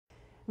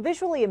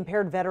Visually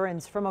impaired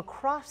veterans from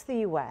across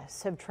the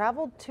U.S. have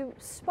traveled to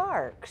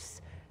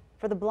Sparks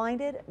for the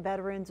Blinded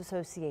Veterans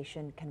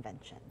Association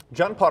convention.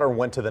 John Potter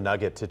went to the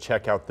Nugget to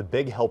check out the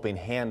big helping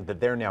hand that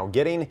they're now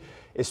getting,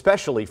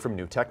 especially from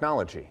new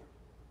technology.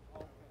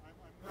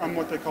 I'm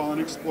what they call an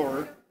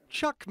explorer.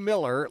 Chuck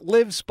Miller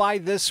lives by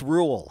this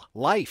rule.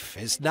 Life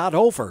is not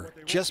over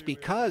just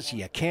because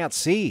you can't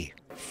see.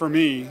 For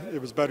me, it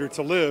was better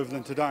to live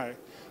than to die.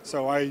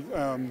 So I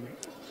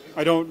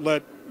don't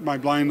let my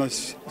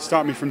blindness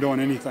stop me from doing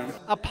anything.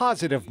 A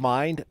positive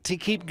mind to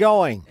keep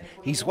going.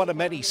 He's one of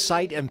many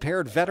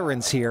sight-impaired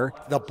veterans here.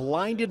 The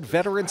Blinded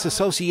Veterans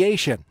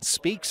Association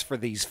speaks for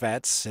these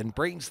vets and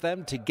brings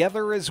them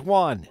together as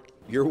one.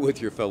 You're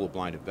with your fellow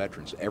blinded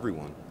veterans,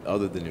 everyone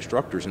other than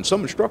instructors, and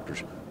some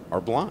instructors are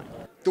blind.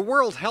 The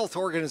World Health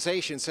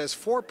Organization says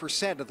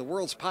 4% of the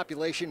world's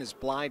population is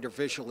blind or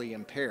visually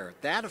impaired.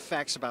 That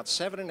affects about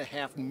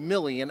 7.5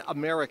 million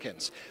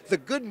Americans. The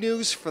good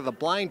news for the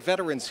blind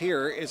veterans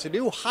here is a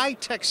new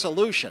high-tech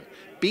solution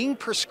being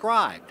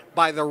prescribed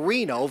by the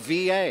Reno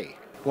VA.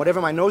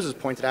 Whatever my nose is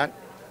pointed at,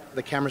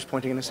 the camera's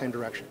pointing in the same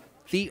direction.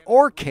 The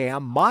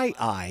Orcam My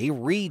Eye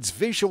reads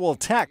visual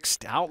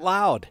text out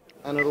loud.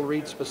 And it'll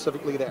read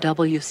specifically there.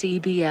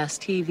 WCBS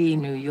TV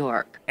New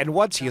York. And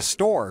once you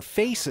store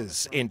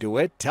faces into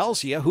it,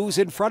 tells you who's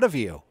in front of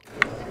you.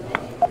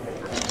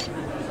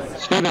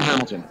 Stephen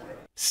Hamilton.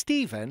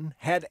 Stephen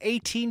had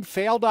 18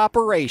 failed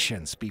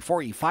operations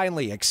before he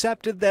finally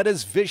accepted that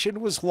his vision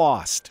was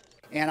lost.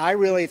 And I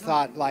really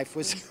thought life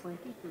was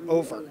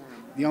over.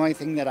 The only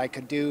thing that I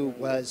could do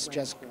was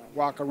just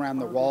walk around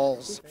the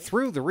walls.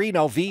 Through the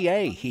Reno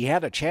VA, he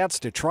had a chance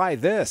to try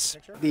this.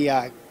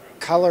 The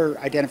color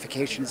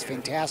identification is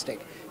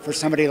fantastic for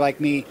somebody like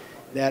me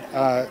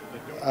that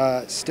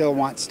still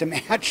wants to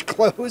match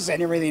clothes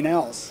and everything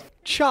else.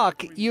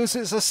 Chuck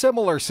uses a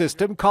similar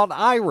system called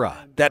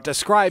Ira that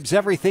describes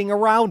everything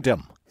around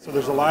him. So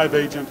there's a live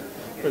agent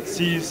that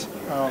sees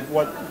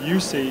what you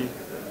see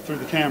through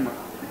the camera.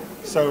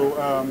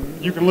 So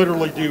you can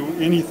literally do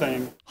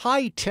anything.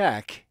 High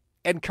tech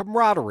and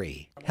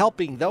camaraderie,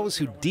 helping those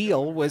who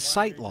deal with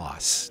sight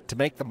loss to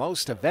make the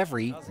most of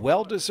every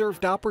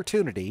well-deserved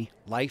opportunity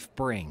life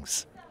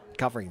brings.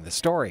 Covering the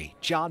story,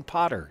 John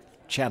Potter,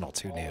 Channel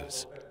 2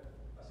 News.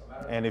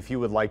 And if you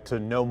would like to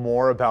know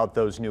more about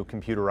those new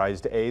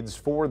computerized aids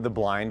for the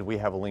blind, we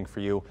have a link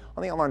for you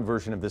on the online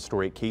version of this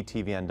story at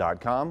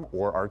ktvn.com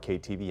or our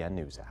KTVN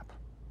News app.